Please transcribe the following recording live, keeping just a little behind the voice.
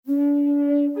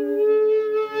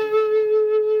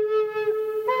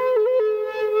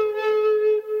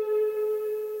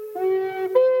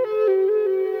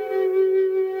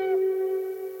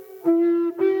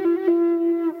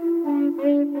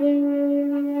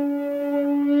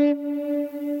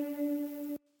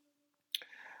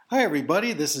Hi,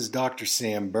 everybody. This is Dr.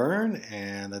 Sam Byrne,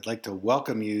 and I'd like to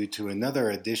welcome you to another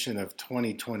edition of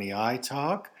 2020 Eye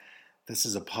Talk. This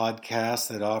is a podcast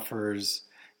that offers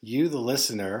you, the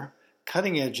listener,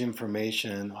 cutting edge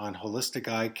information on holistic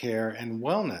eye care and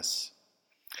wellness.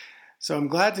 So I'm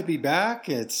glad to be back.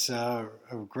 It's a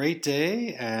great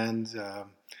day, and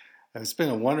it's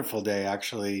been a wonderful day,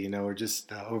 actually. You know, we're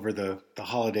just over the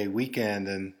holiday weekend,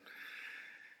 and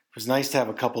it was nice to have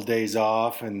a couple days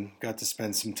off and got to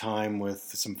spend some time with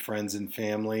some friends and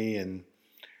family. And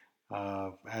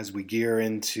as we gear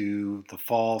into the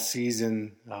fall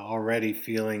season, already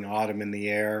feeling autumn in the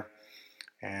air.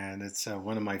 And it's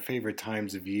one of my favorite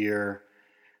times of year,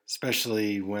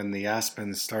 especially when the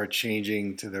aspens start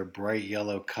changing to their bright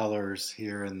yellow colors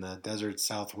here in the desert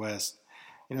Southwest.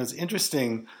 You know, it's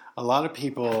interesting. A lot of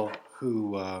people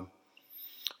who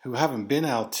haven't been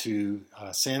out to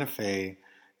Santa Fe,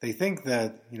 they think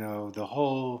that, you know, the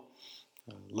whole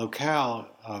locale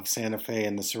of Santa Fe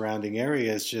and the surrounding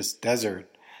area is just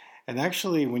desert. And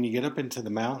actually, when you get up into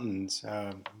the mountains,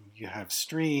 you have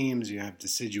streams, you have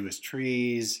deciduous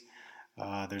trees,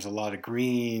 there's a lot of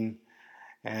green,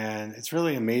 and it's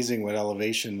really amazing what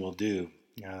elevation will do.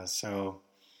 So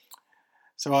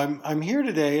I'm here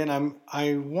today, and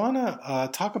I want to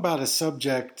talk about a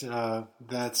subject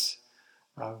that's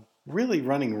really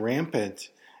running rampant,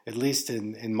 at least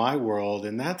in my world,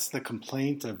 and that's the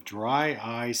complaint of dry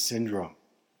eye syndrome.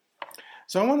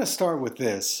 So I want to start with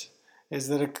this, is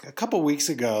that a couple weeks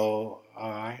ago,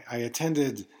 I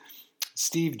attended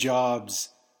Steve Jobs'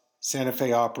 Santa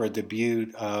Fe Opera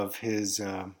debut of his,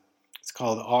 it's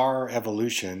called Our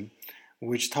Evolution,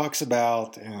 which talks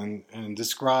about and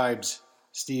describes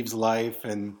Steve's life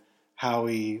and how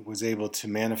he was able to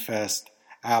manifest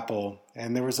Apple.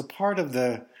 And there was a part of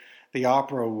the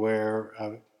opera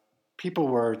where people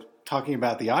were talking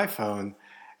about the iPhone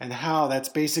and how that's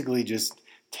basically just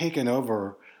taken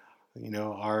over, you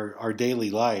know, our daily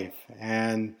life.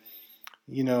 And,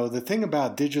 you know, the thing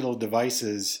about digital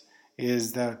devices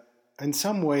is that in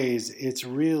some ways it's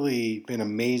really been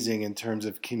amazing in terms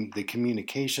of the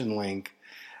communication link.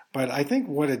 But I think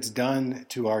what it's done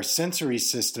to our sensory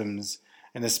systems,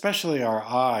 and especially our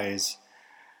eyes,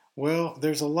 well,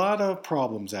 there's a lot of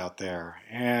problems out there.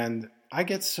 And I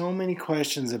get so many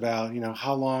questions about, you know,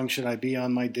 how long should I be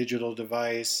on my digital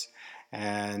device?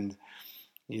 And,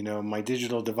 you know, my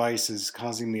digital device is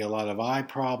causing me a lot of eye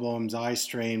problems, eye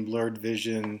strain, blurred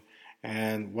vision,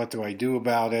 and what do I do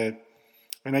about it?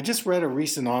 And I just read a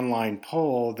recent online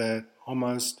poll that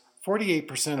almost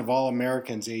 48% of all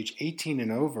Americans age 18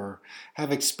 and over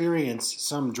have experienced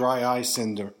some dry eye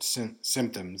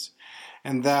symptoms,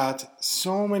 and that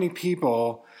so many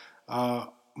people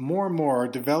more and more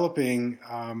developing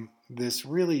this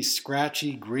really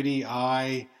scratchy, gritty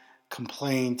eye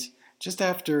complaint just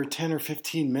after 10 or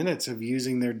 15 minutes of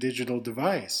using their digital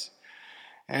device.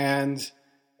 And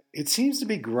it seems to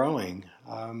be growing.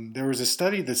 There was a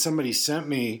study that somebody sent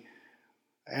me,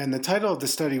 and the title of the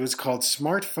study was called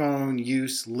Smartphone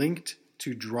Use Linked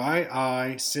to Dry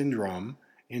Eye Syndrome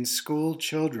in School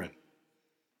Children.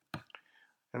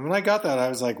 And when I got that, I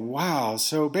was like, wow.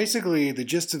 So basically, the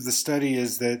gist of the study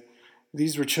is that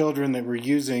these were children that were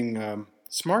using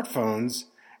smartphones,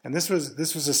 and this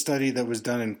was a study that was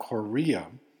done in Korea,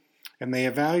 and they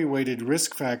evaluated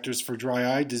risk factors for dry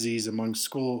eye disease among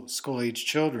school-age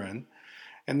children,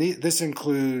 and this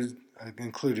included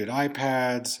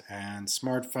iPads and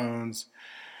smartphones.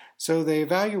 So they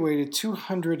evaluated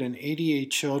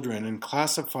 288 children and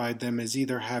classified them as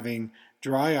either having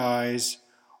dry eyes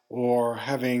or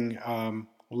having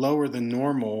lower than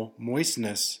normal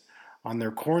moistness on their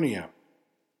cornea.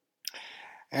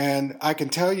 And I can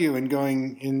tell you, in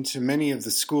going into many of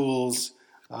the schools,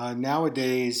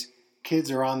 nowadays kids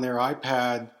are on their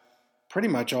iPad pretty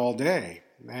much all day.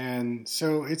 And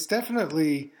so it's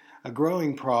definitely a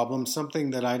growing problem, something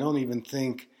that I don't even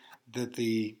think that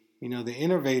the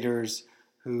innovators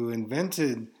who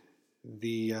invented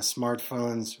the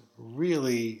smartphones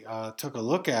really took a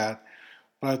look at.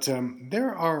 But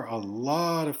there are a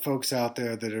lot of folks out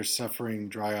there that are suffering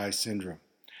dry eye syndrome.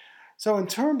 So in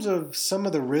terms of some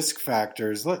of the risk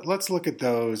factors, let's look at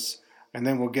those, and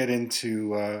then we'll get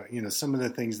into some of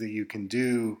the things that you can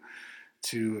do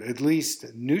to at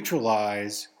least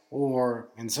neutralize or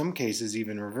in some cases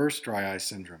even reverse dry eye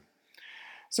syndrome.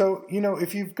 So, you know,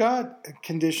 if you've got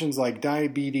conditions like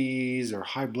diabetes or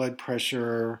high blood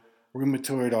pressure,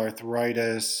 rheumatoid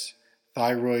arthritis,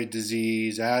 thyroid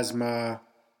disease, asthma,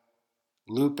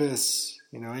 lupus,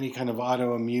 any kind of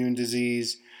autoimmune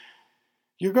disease,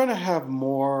 you're going to have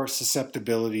more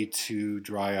susceptibility to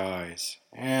dry eyes.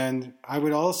 And I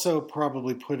would also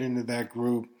probably put into that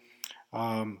group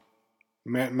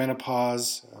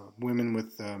menopause, women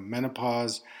with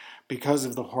menopause. Because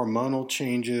of the hormonal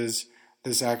changes,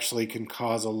 this actually can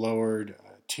cause a lowered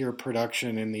tear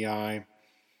production in the eye.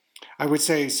 I would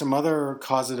say some other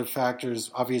causative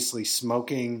factors, obviously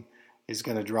smoking is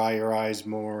going to dry your eyes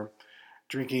more.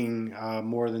 Drinking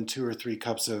more than 2 or 3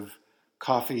 cups of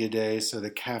coffee a day, so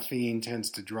the caffeine tends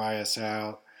to dry us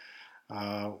out.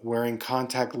 Wearing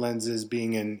contact lenses,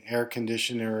 being in air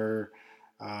conditioning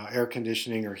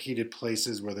or heated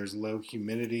places where there's low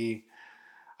humidity.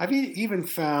 I've even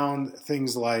found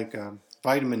things like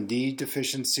vitamin D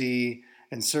deficiency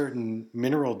and certain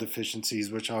mineral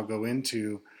deficiencies, which I'll go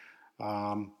into,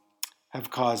 have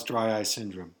caused dry eye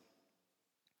syndrome.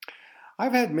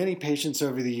 I've had many patients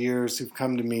over the years who've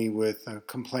come to me with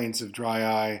complaints of dry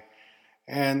eye,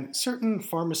 and certain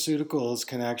pharmaceuticals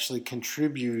can actually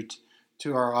contribute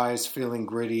to our eyes feeling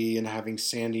gritty and having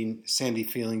sandy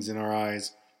feelings in our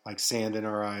eyes, like sand in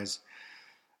our eyes.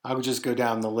 I would just go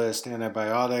down the list: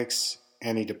 antibiotics,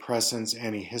 antidepressants,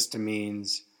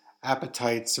 antihistamines,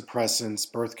 appetite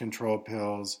suppressants, birth control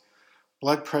pills,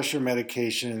 blood pressure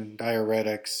medication,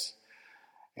 diuretics.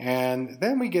 And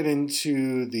then we get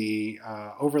into the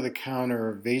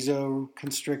over-the-counter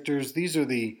vasoconstrictors. These are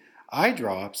the eye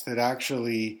drops that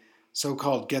actually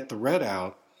so-called get the red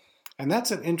out. And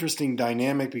that's an interesting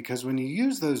dynamic because when you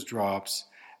use those drops,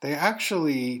 they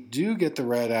actually do get the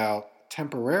red out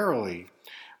temporarily.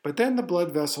 But then the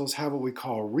blood vessels have what we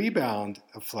call a rebound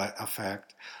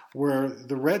effect, where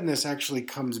the redness actually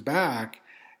comes back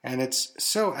and it's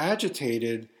so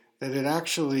agitated that it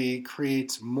actually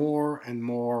creates more and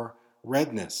more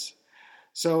redness.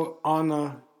 So on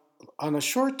a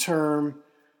short term,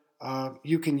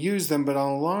 you can use them, but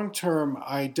on a long term,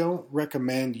 I don't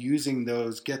recommend using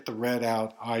those get the red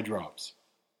out eye drops.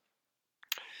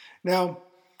 Now,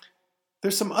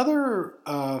 there's some other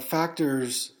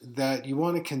factors that you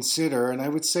want to consider, and I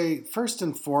would say first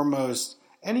and foremost,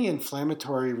 any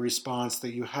inflammatory response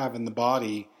that you have in the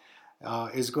body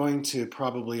is going to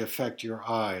probably affect your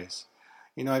eyes.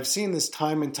 You know, I've seen this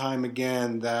time and time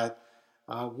again that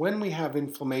when we have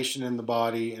inflammation in the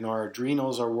body and our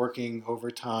adrenals are working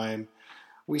overtime,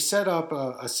 we set up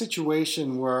a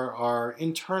situation where our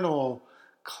internal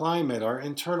climate, our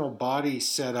internal body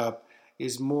setup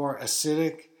is more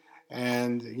acidic,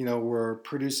 and we're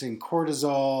producing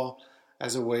cortisol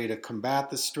as a way to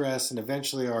combat the stress, and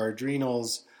eventually our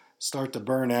adrenals start to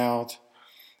burn out.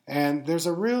 And there's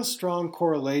a real strong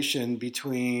correlation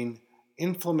between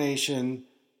inflammation,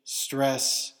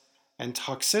 stress, and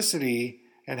toxicity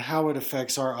and how it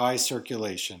affects our eye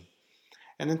circulation.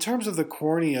 And in terms of the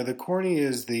cornea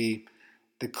is the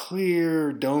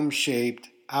clear dome-shaped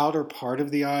outer part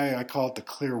of the eye. I call it the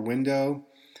clear window.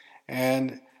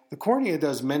 And the cornea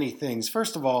does many things.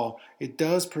 First of all, it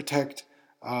does protect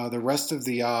the rest of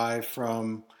the eye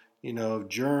from,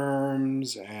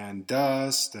 germs and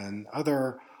dust and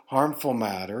other harmful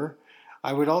matter.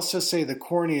 I would also say the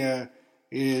cornea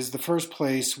is the first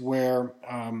place where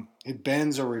it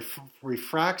bends or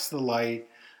refracts the light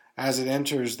as it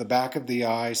enters the back of the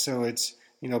eye. So it's,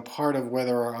 part of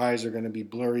whether our eyes are going to be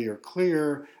blurry or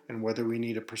clear and whether we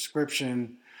need a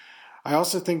prescription. I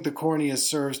also think the cornea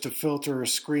serves to filter or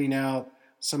screen out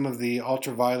some of the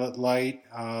ultraviolet light,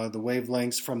 the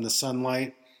wavelengths from the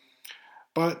sunlight.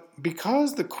 But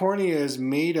because the cornea is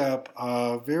made up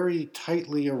of very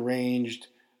tightly arranged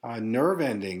nerve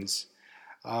endings,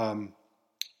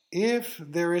 if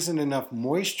there isn't enough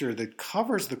moisture that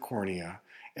covers the cornea,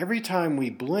 every time we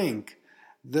blink,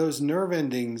 those nerve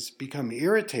endings become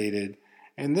irritated,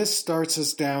 and this starts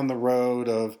us down the road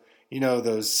of,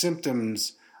 those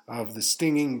symptoms of the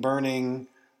stinging, burning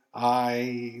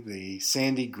eye, the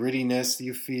sandy grittiness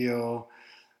you feel,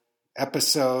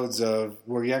 episodes of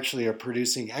where you actually are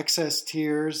producing excess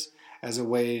tears as a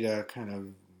way to kind of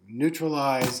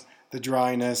neutralize the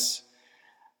dryness.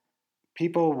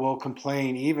 People will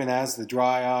complain even as the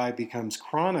dry eye becomes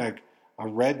chronic, a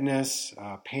redness,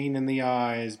 pain in the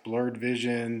eyes, blurred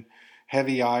vision,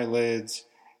 heavy eyelids,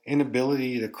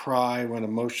 inability to cry when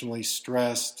emotionally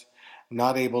stressed,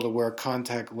 not able to wear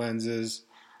contact lenses,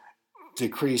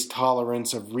 decreased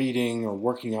tolerance of reading or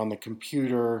working on the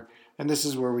computer. And this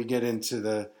is where we get into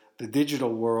the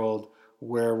digital world,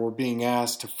 where we're being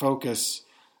asked to focus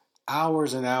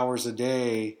hours and hours a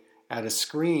day at a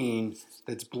screen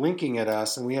that's blinking at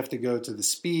us, and we have to go to the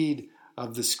speed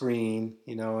of the screen,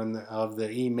 and of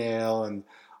the email and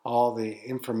all the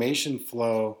information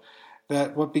flow,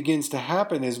 that what begins to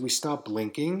happen is we stop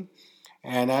blinking.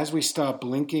 And as we stop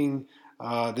blinking,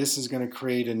 this is going to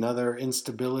create another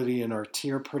instability in our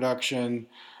tear production,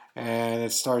 and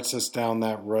it starts us down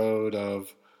that road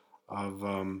of of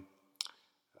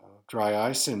dry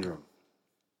eye syndrome.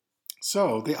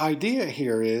 So the idea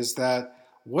here is that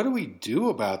what do we do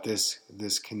about this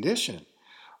condition?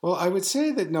 Well, I would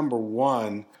say that number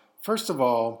one, first of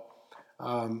all,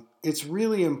 it's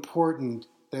really important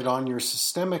that on your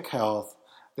systemic health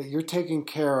that you're taking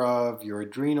care of your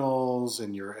adrenals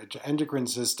and your endocrine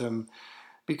system,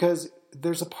 because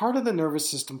there's a part of the nervous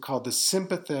system called the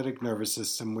sympathetic nervous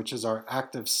system, which is our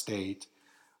active state,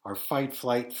 our fight,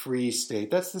 flight, freeze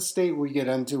state. That's the state we get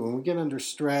into. When we get under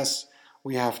stress,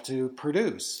 we have to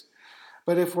produce.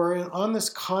 But if we're on this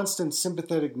constant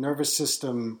sympathetic nervous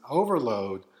system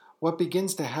overload, what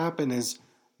begins to happen is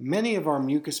many of our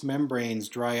mucous membranes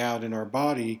dry out in our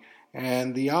body,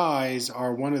 and the eyes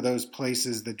are one of those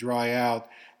places that dry out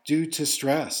due to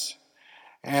stress.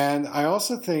 And I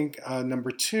also think,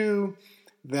 number two,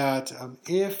 that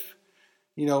if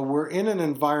we're in an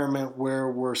environment where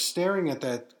we're staring at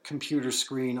that computer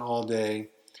screen all day,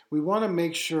 we want to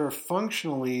make sure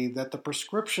functionally that the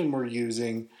prescription we're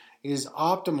using is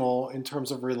optimal in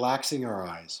terms of relaxing our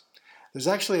eyes. There's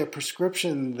actually a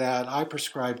prescription that I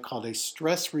prescribe called a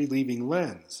stress-relieving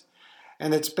lens.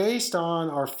 And it's based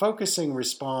on our focusing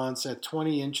response at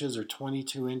 20 inches or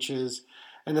 22 inches.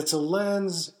 And it's a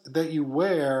lens that you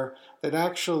wear that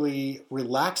actually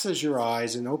relaxes your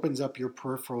eyes and opens up your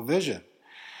peripheral vision.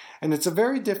 And it's a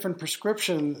very different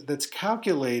prescription that's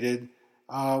calculated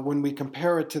when we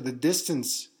compare it to the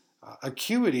distance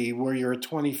acuity, where you're at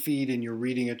 20 feet and you're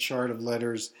reading a chart of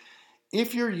letters.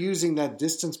 If you're using that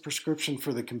distance prescription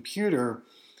for the computer,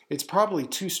 it's probably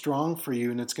too strong for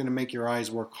you and it's going to make your eyes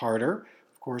work harder.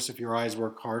 Of course, if your eyes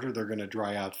work harder, they're going to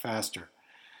dry out faster.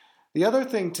 The other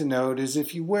thing to note is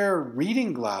if you wear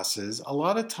reading glasses, a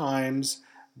lot of times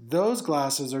those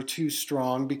glasses are too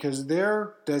strong because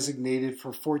they're designated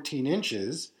for 14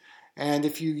 inches. And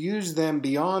if you use them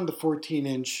beyond the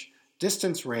 14-inch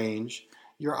distance range,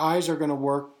 your eyes are going to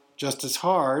work just as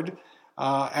hard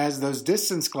as those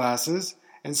distance glasses,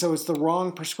 and so it's the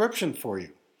wrong prescription for you.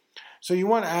 So you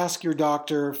want to ask your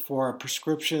doctor for a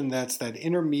prescription that's that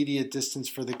intermediate distance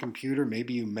for the computer.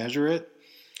 Maybe you measure it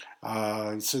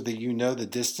so that you know the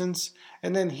distance,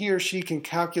 and then he or she can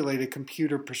calculate a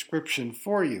computer prescription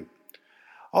for you.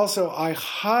 Also, I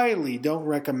highly don't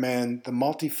recommend the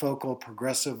multifocal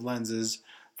progressive lenses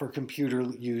for computer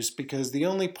use because the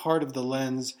only part of the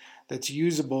lens that's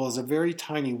usable is a very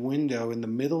tiny window in the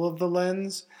middle of the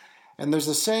lens. And there's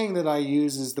a saying that I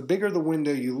use is the bigger the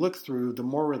window you look through, the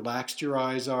more relaxed your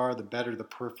eyes are, the better the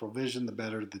peripheral vision, the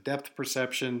better the depth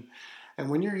perception. And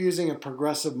when you're using a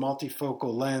progressive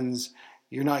multifocal lens,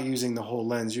 you're not using the whole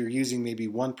lens. You're using maybe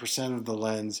 1% of the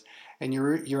lens. And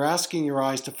you're asking your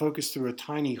eyes to focus through a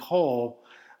tiny hole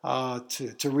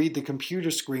to read the computer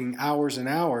screen hours and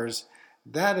hours.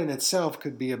 That in itself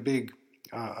could be a big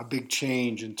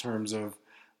change in terms of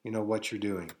what you're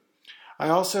doing. I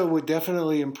also would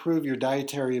definitely improve your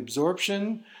dietary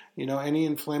absorption. Any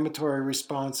inflammatory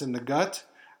response in the gut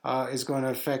is going to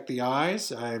affect the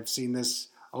eyes. I've seen this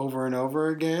over and over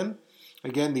again.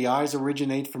 Again, the eyes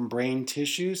originate from brain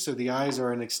tissue, so the eyes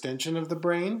are an extension of the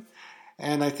brain.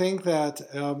 And I think that,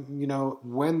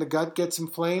 when the gut gets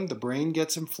inflamed, the brain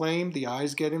gets inflamed, the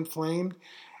eyes get inflamed.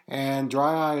 And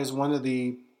dry eye is one of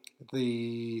the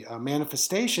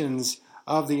manifestations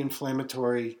of the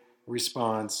inflammatory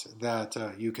response that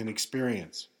you can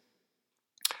experience.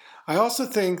 I also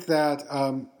think that,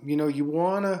 you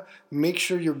want to make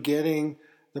sure you're getting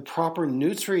the proper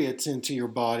nutrients into your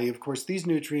body. Of course, these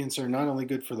nutrients are not only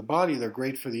good for the body, they're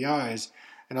great for the eyes.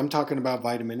 And I'm talking about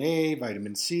vitamin A,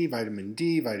 vitamin C, vitamin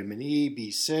D, vitamin E,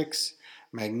 B6,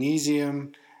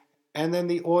 magnesium, and then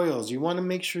the oils. You want to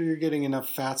make sure you're getting enough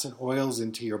fats and oils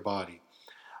into your body.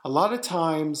 A lot of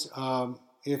times,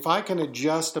 if I can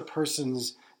adjust a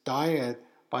person's diet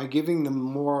by giving them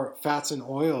more fats and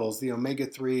oils, the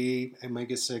omega-3,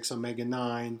 omega-6,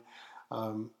 omega-9,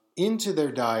 into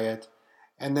their diet,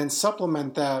 and then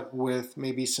supplement that with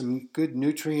maybe some good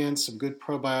nutrients, some good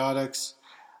probiotics,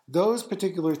 those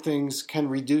particular things can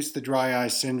reduce the dry eye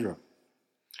syndrome.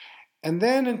 And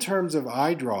then in terms of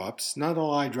eye drops, not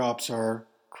all eye drops are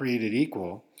created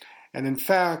equal. And in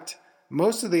fact,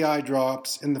 most of the eye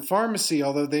drops in the pharmacy,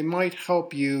 although they might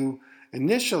help you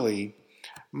initially,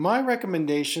 my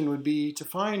recommendation would be to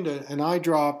find an eye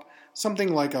drop,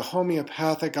 something like a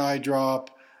homeopathic eye drop,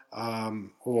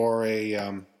 or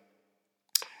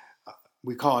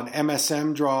we call an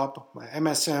MSM drop.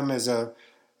 MSM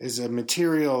is a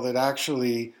material that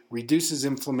actually reduces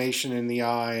inflammation in the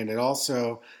eye, and it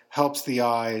also helps the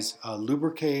eyes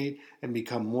lubricate and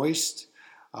become moist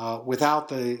without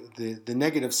the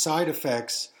negative side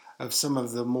effects of some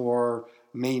of the more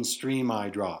mainstream eye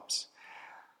drops.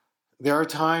 There are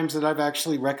times that I've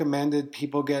actually recommended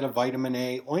people get a vitamin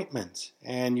A ointment,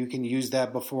 and you can use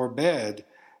that before bed.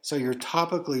 So you're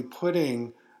topically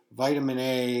putting vitamin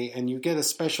A, and you get a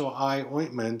special eye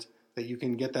ointment that you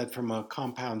can get that from a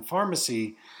compound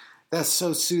pharmacy. That's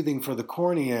so soothing for the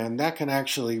cornea, and that can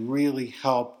actually really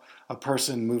help a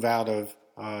person move out of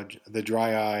the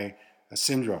dry eye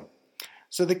syndrome.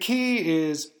 So the key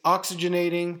is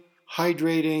oxygenating,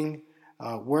 hydrating,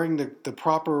 wearing the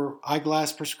proper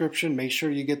eyeglass prescription. Make sure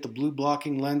you get the blue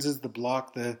blocking lenses to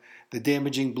block the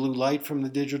damaging blue light from the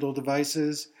digital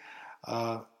devices.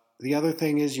 The other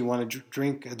thing is you want to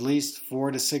drink at least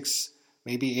 4 to 6,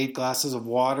 maybe 8 glasses of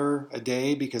water a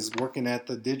day, because working at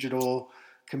the digital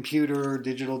computer,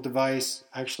 digital device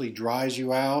actually dries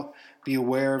you out. Be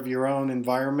aware of your own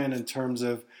environment in terms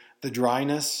of the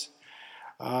dryness.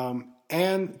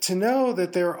 And to know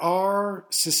that there are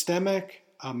systemic,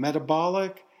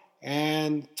 metabolic,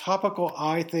 and topical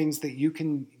eye things that you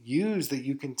can use, that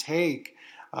you can take,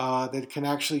 that can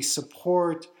actually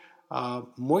support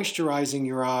moisturizing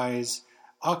your eyes,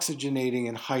 oxygenating,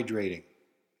 and hydrating.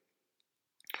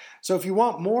 So if you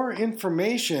want more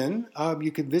information,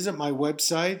 you can visit my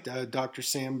website,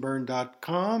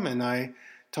 drsamberne.com, and I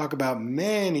talk about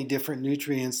many different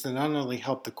nutrients that not only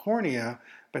help the cornea,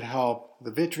 but help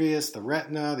the vitreous, the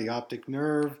retina, the optic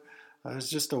nerve. There's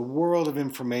just a world of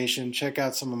information. Check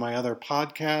out some of my other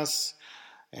podcasts.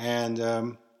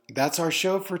 And that's our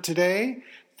show for today.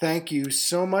 Thank you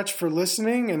so much for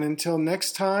listening. And until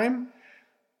next time,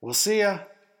 we'll see ya.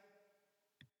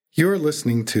 You're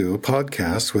listening to a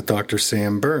podcast with Dr.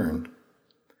 Sam Berne.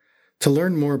 To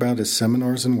learn more about his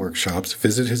seminars and workshops,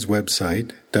 visit his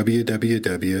website,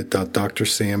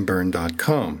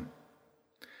 www.drsamberne.com.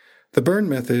 The Berne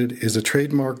Method is a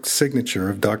trademarked signature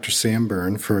of Dr. Sam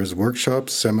Berne for his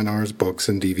workshops, seminars, books,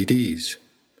 and DVDs.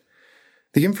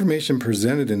 The information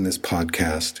presented in this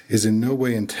podcast is in no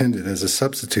way intended as a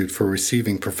substitute for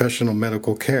receiving professional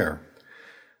medical care.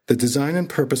 The design and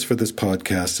purpose for this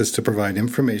podcast is to provide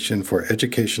information for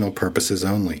educational purposes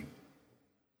only.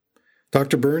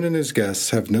 Dr. Berne and his guests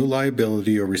have no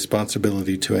liability or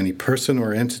responsibility to any person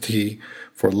or entity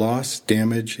for loss,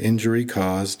 damage, injury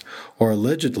caused, or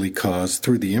allegedly caused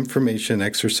through the information,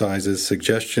 exercises,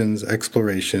 suggestions,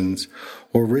 explorations,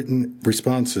 or written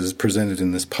responses presented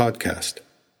in this podcast.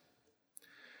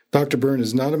 Dr. Berne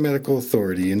is not a medical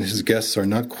authority, and his guests are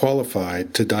not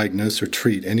qualified to diagnose or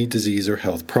treat any disease or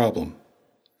health problem.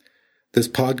 This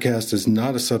podcast is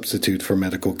not a substitute for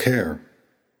medical care.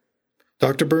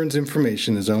 Dr. Berne's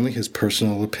information is only his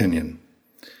personal opinion.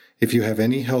 If you have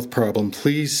any health problem,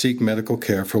 please seek medical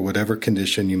care for whatever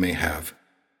condition you may have.